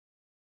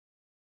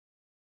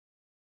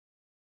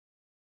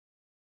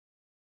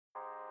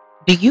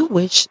Do you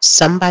wish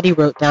somebody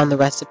wrote down the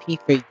recipe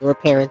for your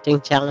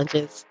parenting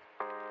challenges?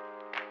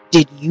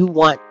 Did you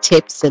want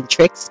tips and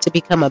tricks to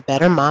become a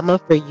better mama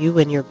for you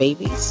and your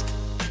babies?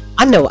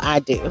 I know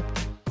I do.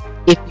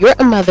 If you're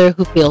a mother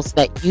who feels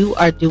that you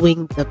are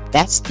doing the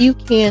best you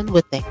can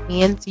with the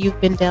hands you've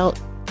been dealt,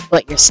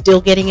 but you're still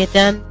getting it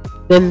done,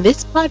 then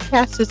this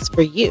podcast is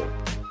for you.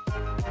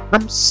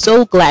 I'm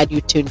so glad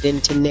you tuned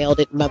in to Nailed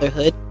It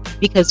Motherhood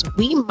because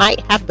we might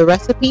have the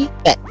recipe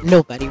that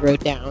nobody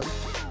wrote down.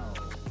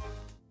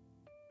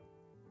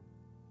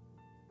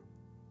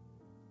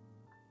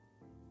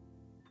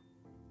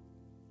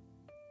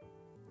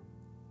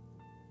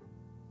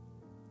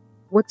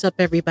 What's up,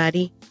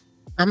 everybody?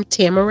 I'm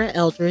Tamara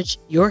Eldridge,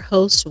 your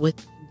host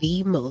with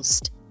The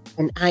Most,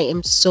 and I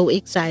am so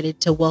excited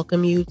to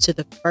welcome you to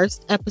the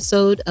first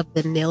episode of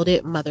the Nailed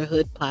It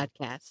Motherhood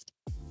podcast.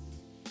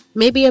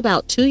 Maybe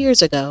about 2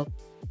 years ago,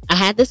 I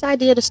had this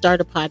idea to start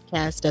a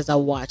podcast as I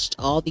watched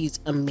all these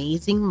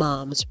amazing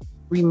moms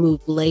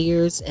remove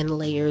layers and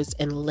layers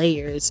and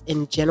layers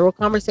in general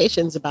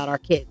conversations about our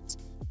kids.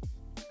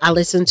 I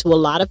listened to a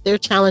lot of their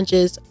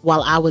challenges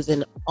while I was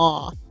in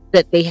awe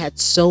that they had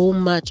so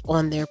much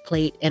on their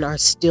plate and are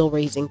still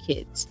raising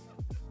kids.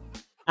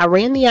 I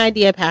ran the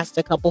idea past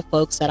a couple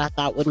folks that I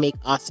thought would make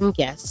awesome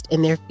guests,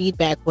 and their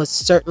feedback was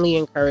certainly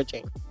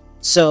encouraging.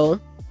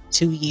 So,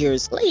 2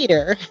 years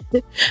later,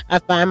 I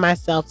find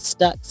myself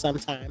stuck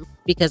sometime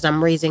because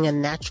I'm raising a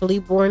naturally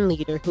born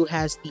leader who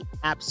has the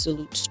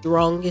absolute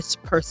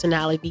strongest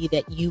personality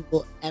that you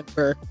will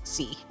ever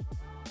see.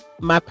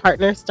 My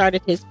partner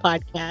started his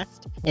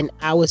podcast, and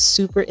I was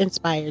super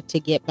inspired to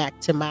get back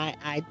to my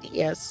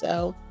idea.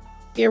 So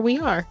here we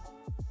are.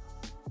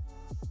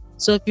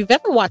 So if you've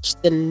ever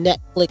watched the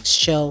Netflix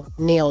show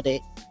Nailed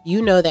It,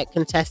 you know that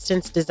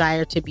contestants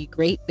desire to be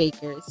great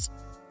bakers,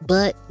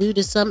 but due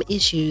to some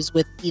issues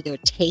with either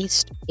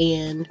taste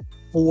and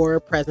or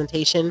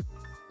presentation,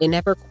 they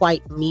never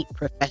quite meet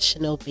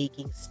professional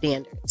baking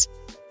standards.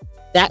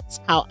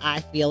 That's how I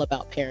feel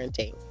about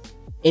parenting.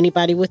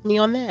 Anybody with me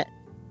on that?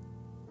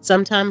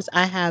 Sometimes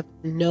I have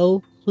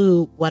no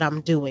clue what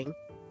I'm doing,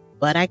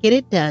 but I get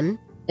it done.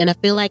 And I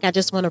feel like I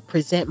just want to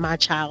present my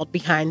child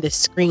behind the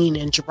screen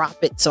and drop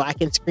it so I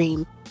can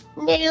scream,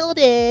 "Nailed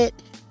it."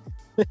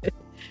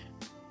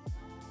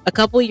 A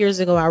couple years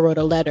ago, I wrote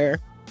a letter.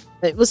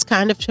 It was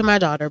kind of to my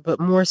daughter, but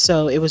more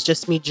so, it was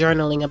just me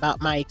journaling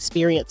about my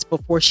experience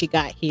before she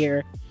got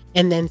here,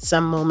 and then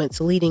some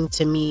moments leading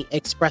to me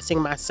expressing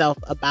myself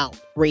about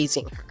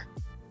raising her.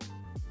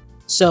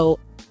 So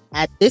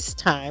at this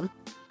time,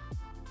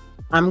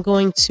 I'm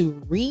going to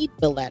read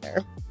the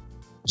letter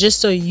just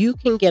so you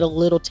can get a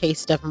little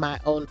taste of my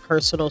own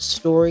personal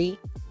story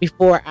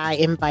before I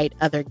invite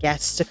other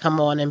guests to come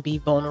on and be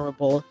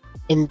vulnerable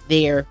in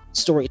their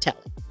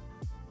storytelling.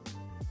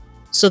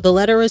 So the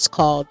letter is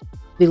called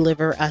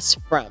Deliver Us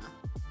From.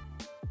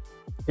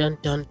 Dun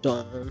dun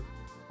dun.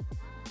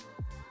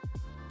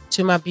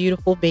 To my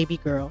beautiful baby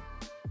girl,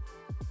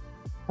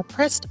 I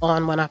pressed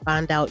on when I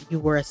found out you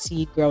were a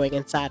seed growing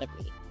inside of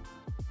me.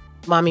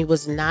 Mommy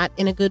was not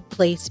in a good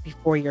place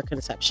before your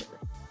conception.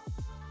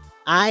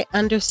 I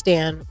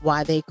understand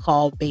why they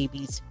call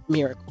babies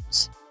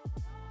miracles.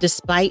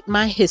 Despite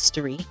my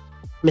history,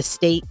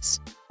 mistakes,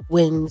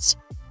 wins,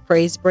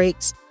 praise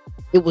breaks,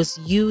 it was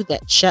you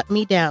that shut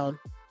me down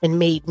and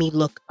made me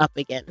look up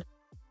again.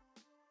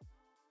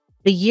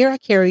 The year I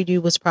carried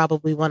you was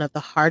probably one of the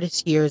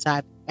hardest years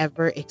I've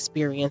ever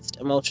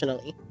experienced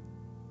emotionally.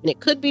 And it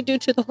could be due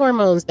to the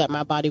hormones that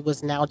my body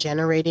was now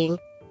generating,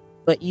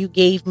 but you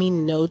gave me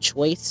no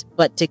choice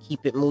but to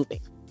keep it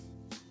moving.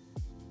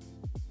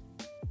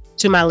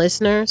 To my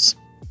listeners,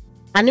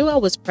 I knew I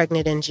was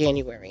pregnant in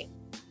January.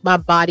 My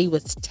body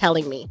was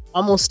telling me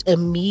almost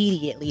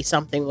immediately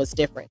something was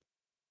different.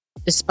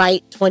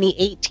 Despite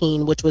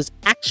 2018, which was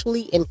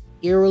actually an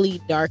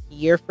eerily dark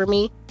year for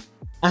me,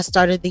 I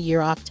started the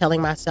year off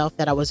telling myself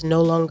that I was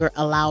no longer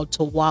allowed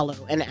to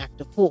wallow and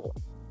act a fool.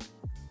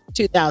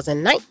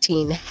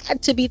 2019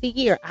 had to be the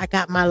year I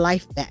got my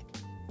life back.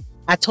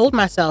 I told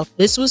myself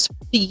this was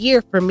the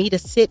year for me to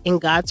sit in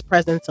God's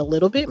presence a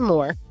little bit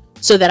more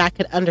so that I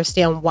could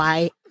understand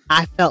why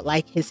I felt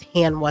like his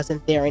hand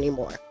wasn't there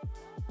anymore.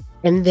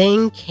 And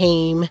then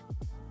came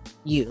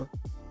you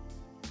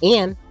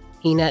and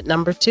peanut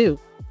number 2.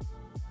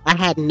 I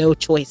had no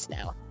choice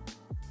now.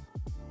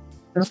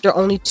 After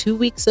only 2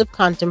 weeks of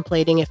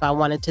contemplating if I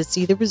wanted to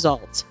see the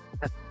results,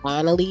 I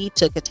finally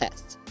took a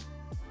test.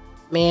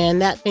 Man,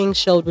 that thing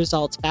showed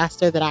results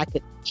faster than I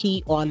could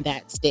key on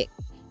that stick.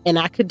 And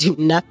I could do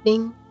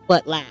nothing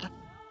but laugh.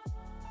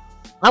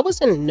 I was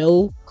in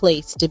no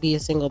place to be a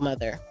single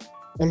mother.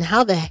 And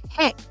how the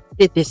heck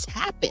did this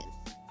happen?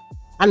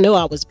 I know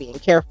I was being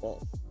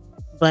careful,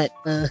 but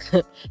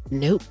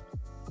nope.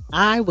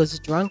 I was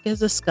drunk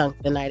as a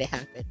skunk the night it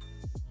happened.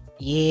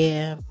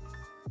 Yeah,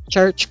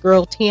 church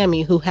girl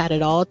Tammy, who had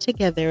it all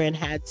together and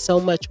had so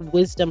much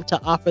wisdom to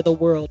offer the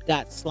world,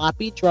 got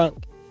sloppy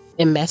drunk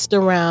and messed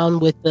around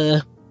with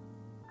the,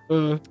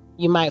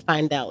 you might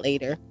find out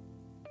later.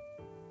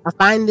 I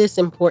find this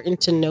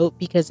important to note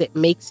because it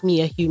makes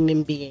me a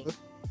human being,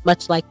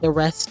 much like the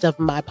rest of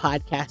my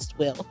podcast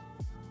will.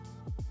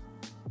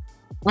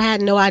 I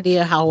had no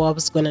idea how I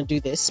was going to do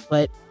this,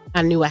 but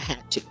I knew I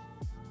had to.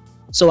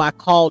 So I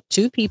called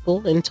 2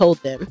 people and told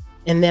them,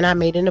 and then I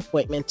made an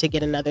appointment to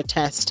get another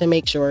test to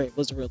make sure it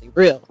was really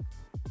real.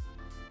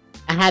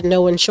 I had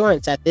no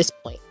insurance at this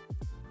point.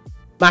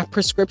 My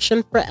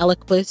prescription for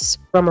Eliquis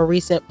from a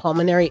recent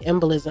pulmonary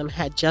embolism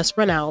had just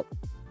run out,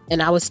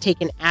 and I was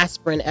taking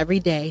aspirin every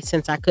day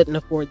since I couldn't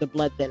afford the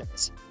blood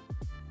thinners.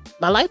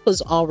 My life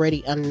was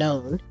already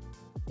unknown,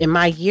 and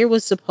my year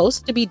was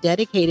supposed to be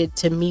dedicated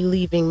to me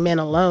leaving men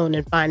alone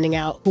and finding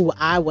out who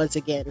I was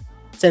again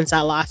since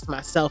I lost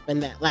myself in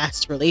that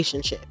last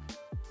relationship.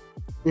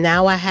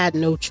 Now I had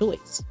no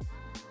choice.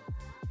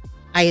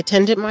 I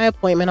attended my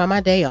appointment on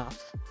my day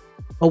off,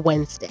 a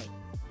Wednesday.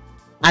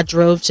 I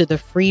drove to the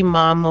free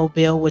mom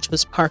mobile, which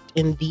was parked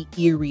in the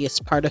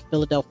eeriest part of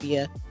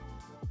Philadelphia.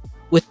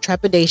 With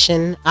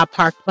trepidation, I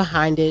parked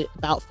behind it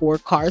about 4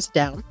 cars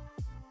down.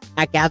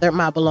 I gathered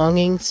my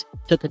belongings,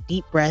 took a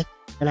deep breath,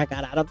 and I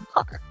got out of the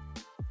car.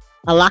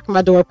 I locked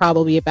my door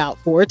probably about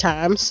 4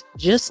 times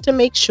just to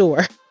make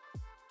sure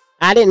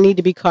I didn't need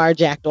to be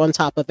carjacked on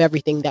top of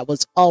everything that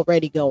was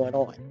already going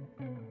on.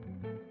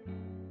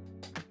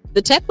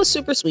 The tech was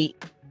super sweet.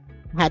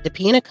 I had to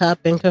pee in a cup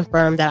and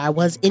confirm that I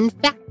was in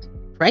fact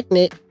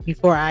pregnant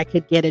before I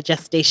could get a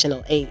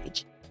gestational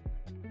age.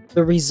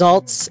 The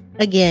results,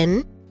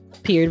 again,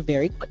 appeared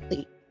very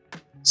quickly.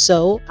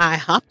 So I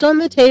hopped on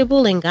the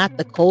table and got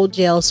the cold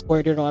gel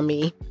squirted on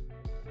me.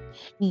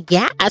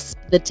 Gasp,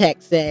 the tech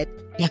said.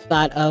 I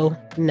thought, oh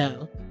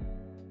no.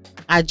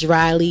 I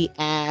dryly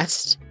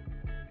asked,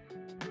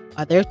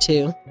 are there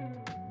 2?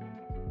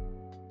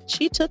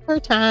 She took her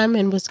time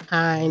and was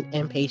kind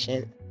and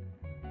patient.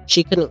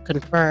 She couldn't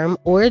confirm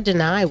or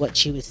deny what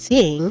she was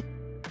seeing,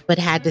 but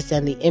had to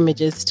send the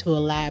images to a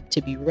lab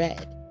to be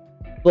read.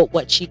 But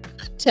what she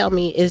could tell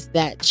me is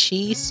that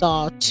she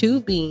saw 2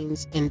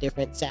 beings in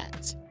different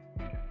sacks.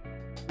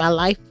 My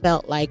life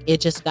felt like it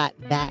just got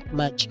that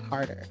much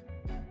harder.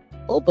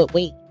 Oh, but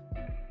wait,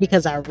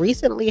 because I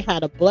recently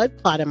had a blood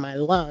clot in my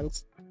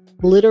lungs,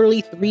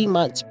 literally 3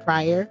 months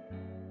prior,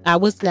 I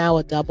was now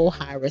a double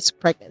high-risk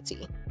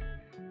pregnancy.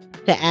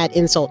 To add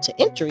insult to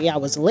injury, I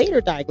was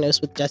later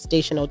diagnosed with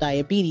gestational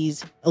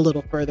diabetes a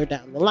little further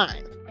down the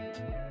line.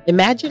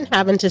 Imagine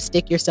having to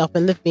stick yourself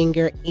in the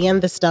finger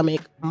and the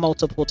stomach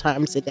multiple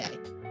times a day.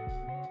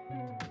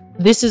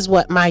 This is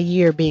what my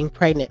year being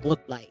pregnant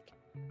looked like.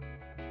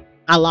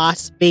 I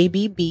lost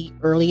baby B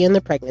early in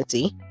the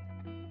pregnancy,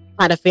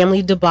 had a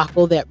family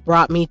debacle that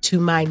brought me to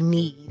my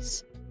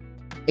knees,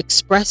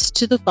 expressed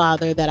to the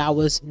father that I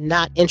was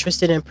not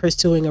interested in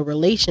pursuing a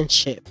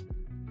relationship,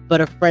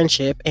 but a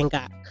friendship, and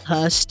got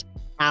cussed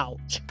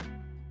out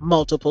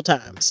multiple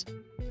times.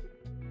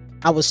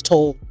 I was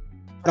told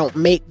I don't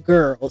make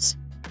girls,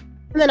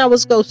 and then I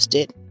was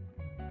ghosted.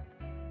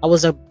 I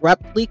was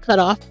abruptly cut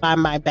off by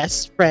my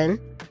best friend,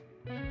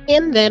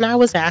 and then I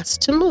was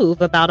asked to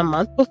move about a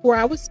month before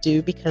I was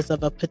due because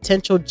of a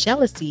potential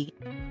jealousy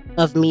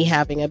of me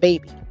having a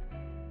baby.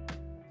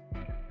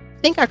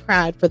 I think I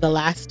cried for the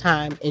last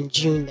time in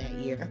June that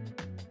year.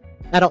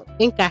 I don't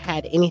think I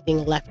had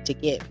anything left to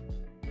give.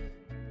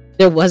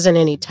 There wasn't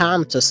any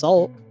time to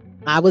sulk.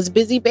 I was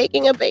busy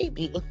baking a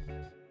baby.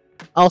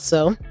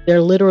 Also,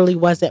 there literally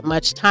wasn't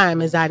much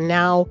time as I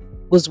now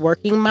was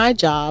working my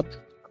job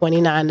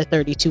 29 to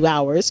 32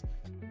 hours,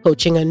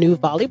 coaching a new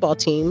volleyball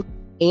team,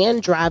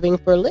 and driving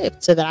for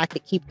Lyft so that I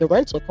could keep the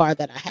rental car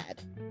that I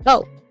had.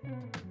 Oh,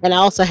 and I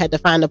also had to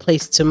find a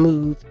place to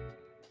move,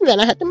 and then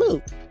I had to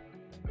move.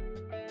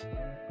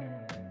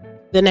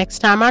 The next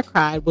time I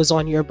cried was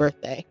on your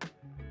birthday.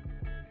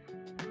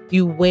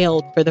 You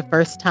wailed for the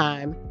first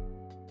time.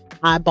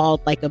 I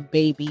bawled like a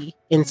baby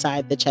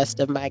inside the chest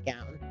of my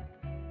gown.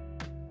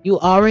 You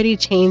already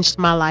changed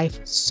my life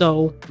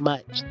so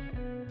much.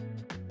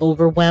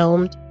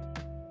 Overwhelmed,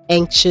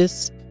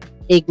 anxious,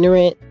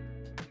 ignorant,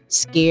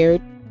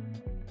 scared.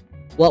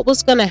 What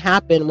was going to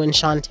happen when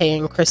Shantae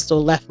and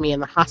Crystal left me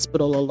in the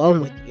hospital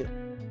alone with you?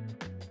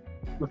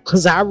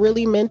 Was I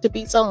really meant to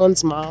be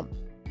someone's mom?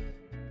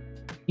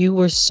 You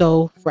were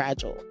so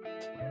fragile,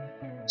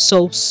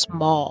 so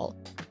small,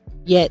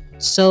 yet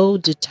so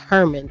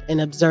determined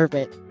and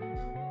observant.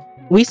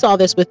 We saw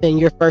this within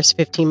your first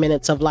 15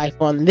 minutes of life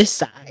on this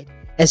side,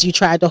 as you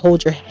tried to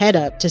hold your head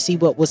up to see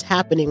what was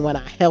happening when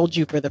I held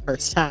you for the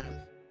first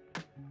time.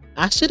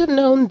 I should have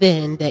known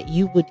then that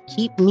you would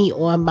keep me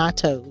on my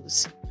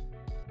toes.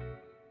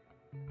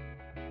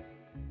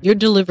 Your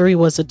delivery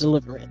was a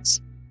deliverance.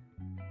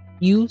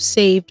 You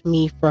saved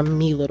me from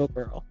me, little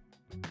girl.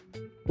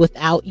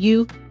 Without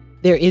you,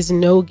 there is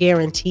no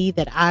guarantee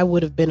that I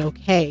would have been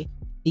okay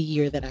the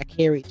year that I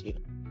carried you.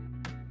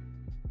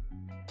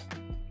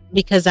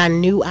 Because I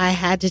knew I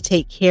had to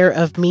take care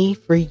of me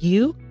for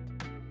you,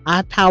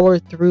 I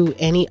powered through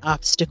any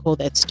obstacle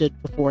that stood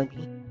before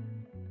me.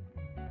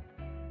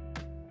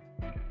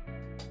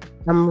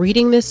 I'm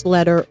reading this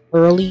letter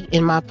early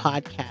in my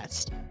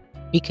podcast,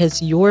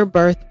 because your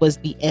birth was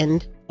the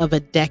end of a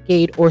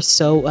decade or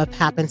so of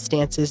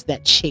happenstances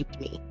that shaped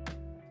me.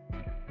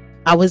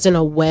 I was in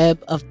a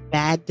web of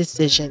bad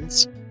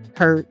decisions,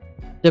 hurt,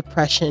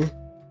 depression,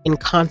 and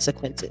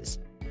consequences.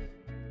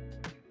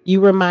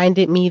 You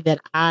reminded me that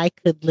I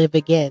could live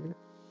again.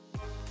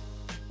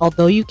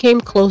 Although you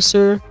came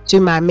closer to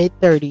my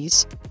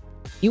mid-30s,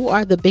 you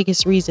are the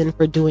biggest reason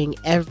for doing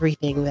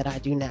everything that I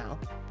do now.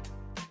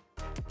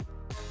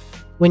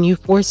 When you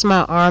force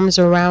my arms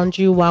around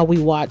you while we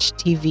watch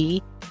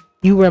TV,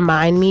 you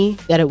remind me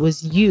that it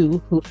was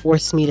you who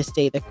forced me to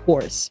stay the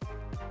course.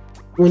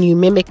 When you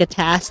mimic a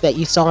task that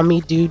you saw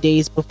me do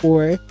days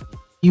before,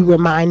 you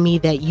remind me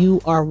that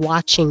you are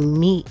watching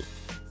me.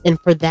 And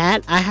for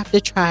that, I have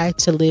to try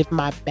to live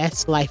my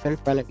best life in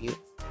front of you.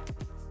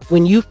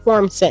 When you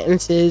form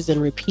sentences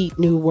and repeat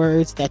new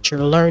words that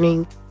you're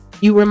learning,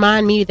 you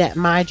remind me that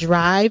my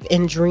drive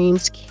and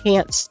dreams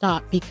can't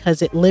stop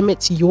because it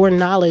limits your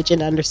knowledge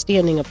and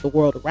understanding of the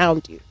world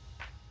around you.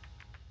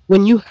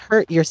 When you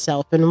hurt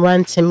yourself and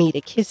run to me to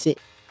kiss it,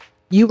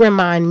 you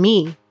remind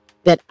me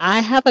that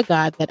I have a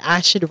God that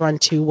I should run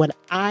to when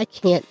I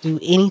can't do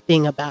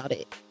anything about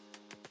it.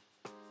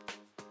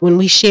 When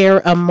we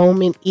share a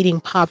moment eating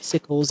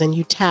popsicles and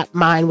you tap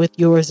mine with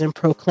yours and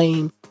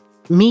proclaim,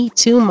 "Me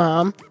too,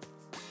 Mom,"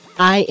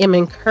 I am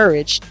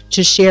encouraged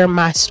to share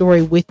my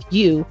story with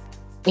you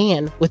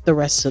and with the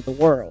rest of the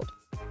world.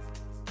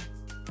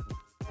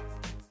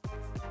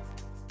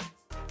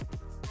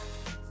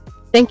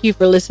 Thank you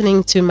for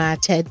listening to my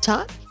TED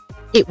Talk.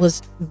 It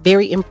was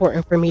very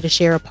important for me to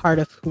share a part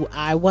of who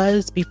I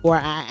was before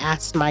I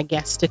asked my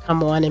guests to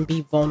come on and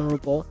be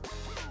vulnerable.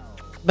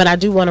 But I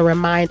do want to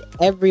remind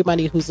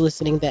everybody who's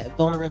listening that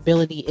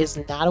vulnerability is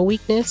not a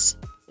weakness.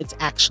 It's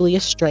actually a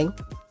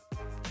strength.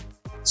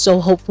 So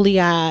hopefully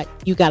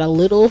you got a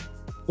little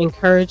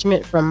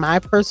encouragement from my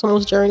personal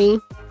journey.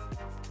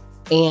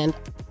 And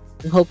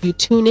I hope you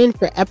tune in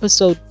for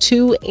episode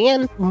 2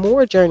 and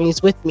more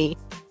journeys with me.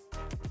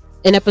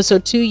 In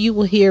episode 2, you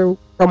will hear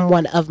from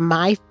one of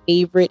my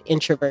favorite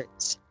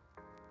introverts.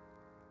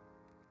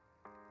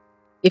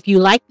 If you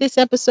like this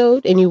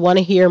episode and you want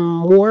to hear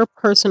more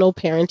personal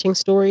parenting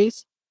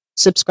stories,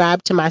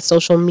 subscribe to my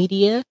social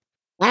media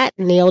at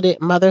Nailed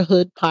It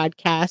Motherhood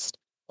Podcast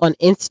on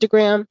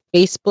Instagram,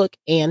 Facebook,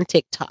 and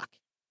TikTok.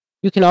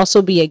 You can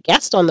also be a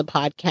guest on the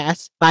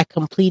podcast by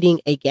completing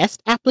a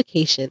guest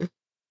application.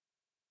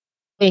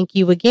 Thank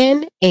you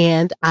again,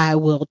 and I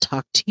will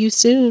talk to you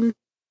soon.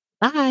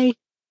 Bye.